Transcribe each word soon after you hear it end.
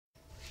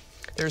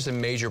There's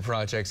some major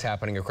projects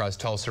happening across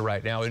Tulsa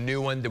right now. A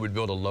new one that would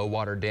build a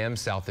low-water dam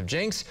south of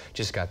Jenks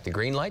just got the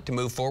green light to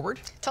move forward.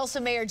 Tulsa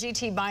Mayor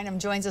G.T. Bynum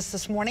joins us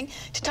this morning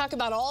to talk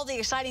about all the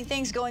exciting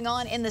things going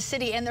on in the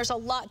city, and there's a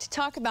lot to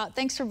talk about.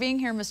 Thanks for being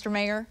here, Mr.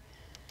 Mayor.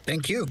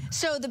 Thank you.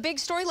 So the big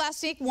story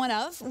last week,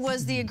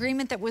 was the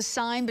agreement that was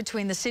signed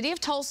between the city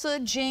of Tulsa,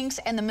 Jenks,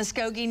 and the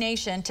Muskogee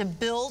Nation to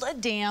build a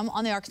dam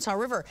on the Arkansas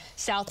River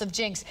south of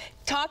Jenks.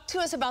 Talk to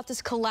us about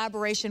this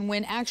collaboration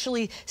when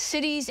actually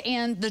cities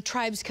and the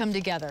tribes come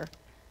together.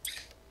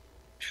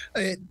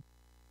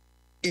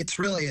 It's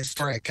really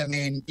historic. I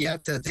mean, you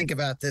have to think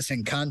about this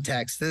in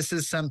context. This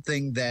is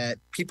something that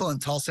people in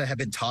Tulsa have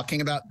been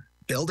talking about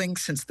building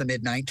since the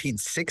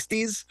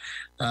mid-1960s.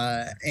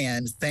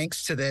 And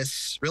thanks to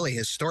this really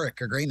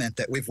historic agreement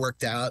that we've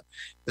worked out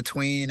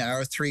between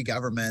our three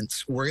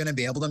governments, we're going to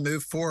be able to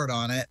move forward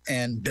on it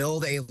and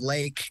build a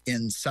lake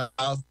in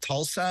South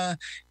Tulsa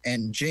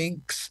and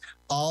Jenks,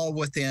 all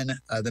within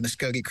the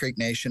Muskogee Creek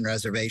Nation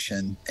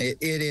Reservation.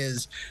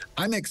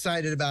 I'm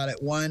excited about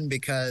it, one,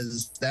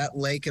 because that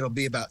lake, it'll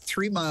be about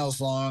 3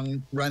 miles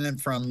long, running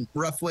from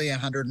roughly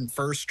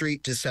 101st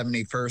Street to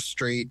 71st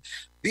Street,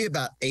 be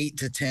about 8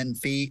 to 10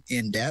 feet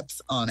in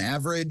depth on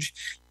average.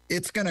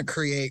 It's going to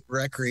create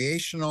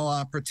recreational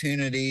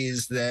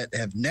opportunities that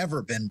have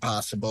never been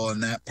possible in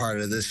that part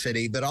of the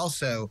city, but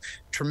also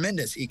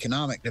tremendous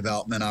economic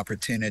development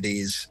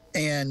opportunities.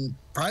 And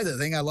probably the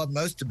thing I love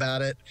most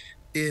about it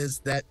is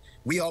that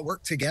we all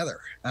work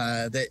together.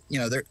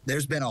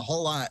 There's been a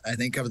whole lot, I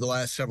think, over the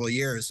last several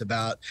years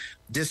about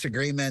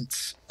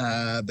disagreements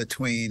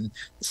between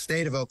the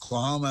state of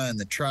Oklahoma and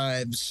the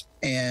tribes.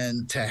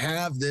 And to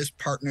have this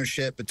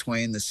partnership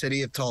between the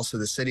city of Tulsa,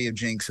 the city of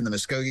Jenks, and the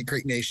Muskogee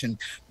Creek Nation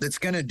that's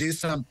going to do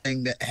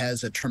something that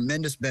has a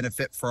tremendous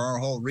benefit for our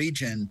whole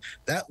region,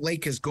 that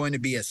lake is going to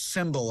be a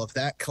symbol of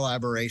that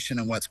collaboration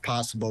and what's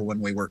possible when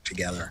we work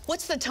together.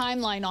 What's the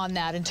timeline on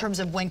that in terms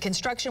of when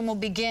construction will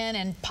begin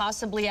and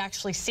possibly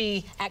actually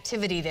see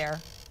activity there?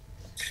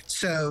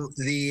 So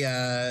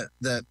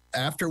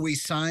after we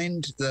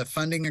signed the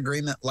funding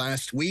agreement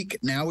last week,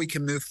 now we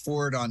can move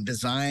forward on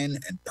design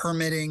and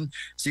permitting.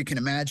 So you can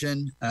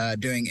imagine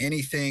doing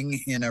anything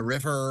in a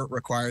river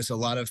requires a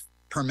lot of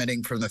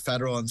permitting from the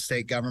federal and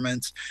state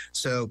governments.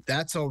 So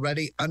that's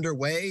already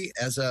underway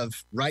as of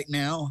right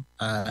now.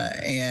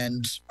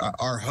 And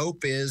our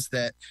hope is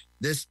that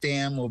this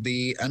dam will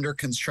be under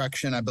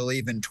construction, I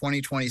believe, in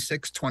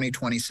 2026,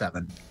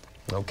 2027.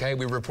 Okay,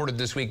 we reported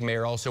this week,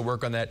 Mayor, also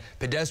work on that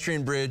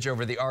pedestrian bridge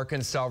over the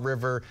Arkansas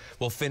River.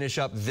 We'll finish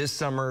up this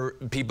summer.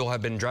 People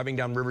have been driving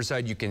down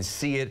Riverside. You can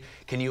see it.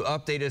 Can you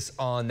update us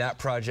on that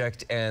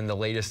project and the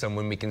latest on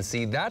when we can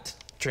see that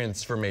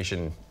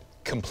transformation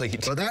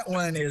complete? Well, that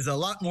one is a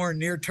lot more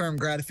near-term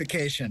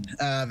gratification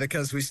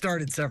because we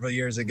started several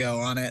years ago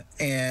on it,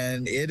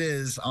 and it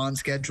is on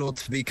schedule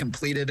to be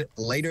completed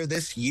later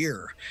this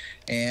year.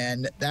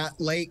 And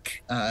that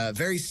lake,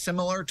 very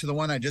similar to the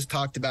one I just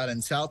talked about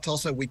in South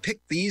Tulsa. We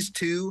picked these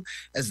two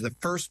as the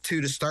first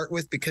two to start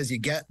with because you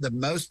get the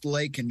most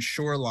lake and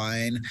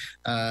shoreline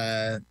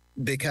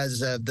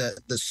because of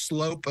the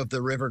slope of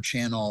the river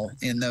channel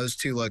in those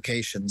two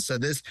locations. So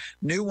this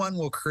new one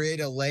will create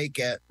a lake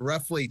at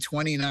roughly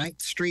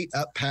 29th Street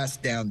up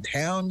past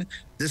downtown.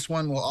 This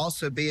one will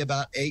also be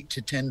about 8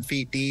 to 10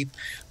 feet deep.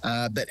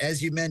 But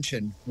as you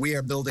mentioned, we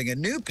are building a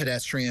new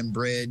pedestrian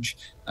bridge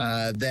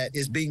that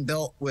is being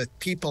built with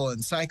people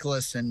and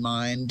cyclists in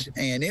mind,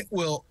 and it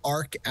will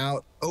arc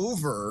out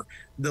over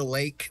the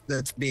lake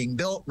that's being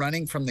built,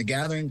 running from the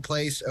gathering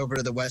place over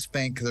to the west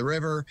bank of the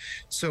river.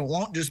 So it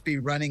won't just be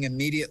running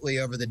immediately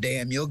over the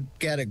dam. You'll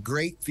get a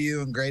great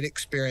view and great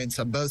experience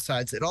on both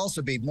sides. It'll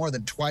also be more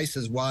than twice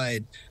as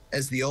wide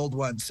as the old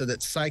one so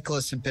that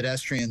cyclists and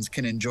pedestrians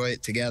can enjoy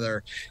it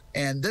together.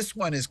 And this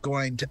one is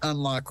going to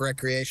unlock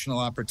recreational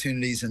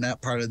opportunities in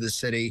that part of the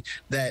city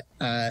that,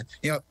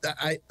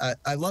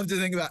 I love to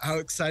think about how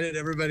excited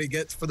everybody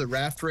gets for the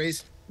raft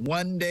race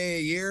one day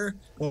a year.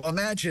 Well,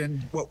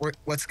 imagine what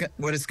it's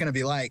going to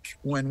be like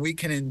when we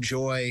can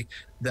enjoy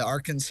the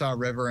Arkansas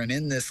River and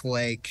in this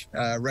lake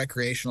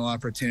recreational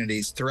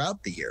opportunities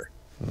throughout the year.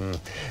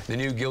 The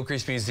new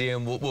Gilcrease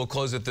Museum, we'll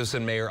close with this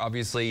one, Mayor.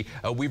 Obviously,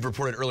 we've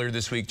reported earlier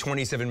this week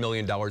 $27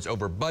 million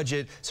over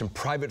budget, some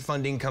private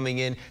funding coming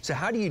in. So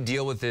how do you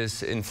deal with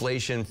this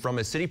inflation from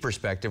a city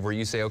perspective where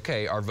you say,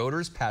 okay, our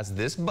voters passed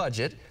this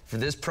budget for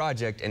this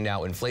project and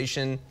now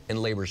inflation and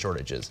labor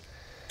shortages?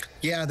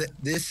 Yeah,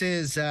 this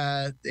is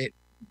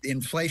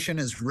inflation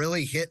has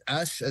really hit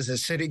us as a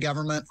city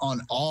government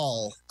on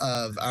all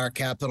of our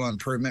capital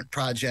improvement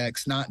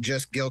projects, not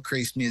just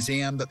Gilcrease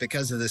Museum, but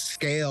because of the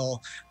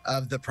scale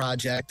of the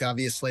project,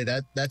 obviously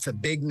that's a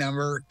big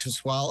number to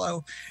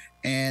swallow.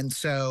 And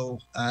so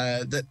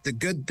the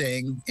good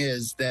thing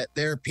is that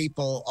there are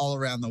people all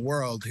around the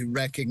world who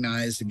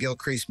recognize the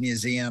Gilcrease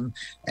Museum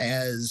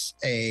as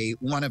a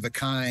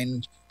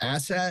one-of-a-kind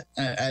asset.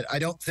 I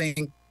don't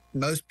think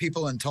most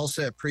people in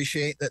Tulsa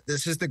appreciate that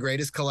this is the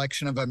greatest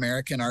collection of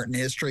American art and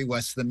history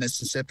west of the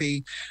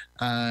Mississippi.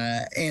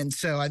 And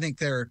so I think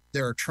there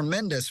are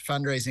tremendous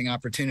fundraising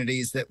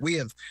opportunities that we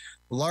have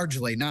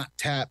largely not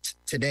tapped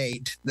to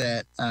date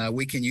that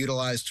we can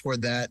utilize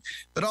toward that.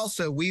 But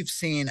also, we've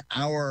seen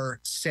our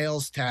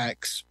sales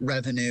tax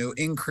revenue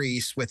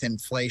increase with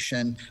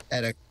inflation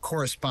at a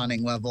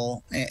corresponding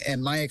level.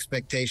 And my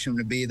expectation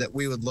would be that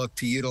we would look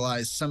to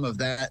utilize some of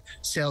that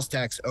sales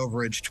tax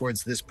overage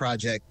towards this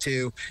project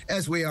too,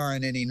 as we are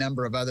in any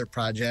number of other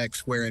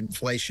projects where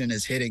inflation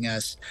is hitting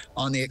us.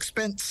 On the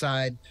expense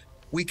side,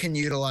 we can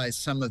utilize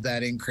some of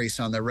that increase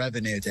on the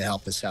revenue to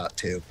help us out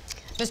too.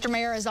 Mr.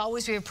 Mayor, as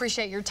always, we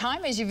appreciate your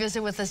time as you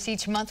visit with us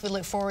each month. We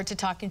look forward to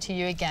talking to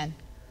you again.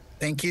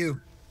 Thank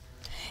you.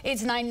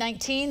 It's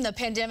 9/19. The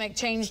pandemic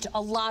changed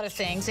a lot of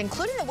things,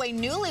 including the way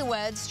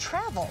newlyweds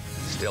travel.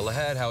 Still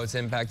ahead, how it's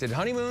impacted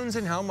honeymoons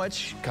and how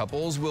much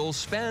couples will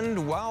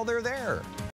spend while they're there.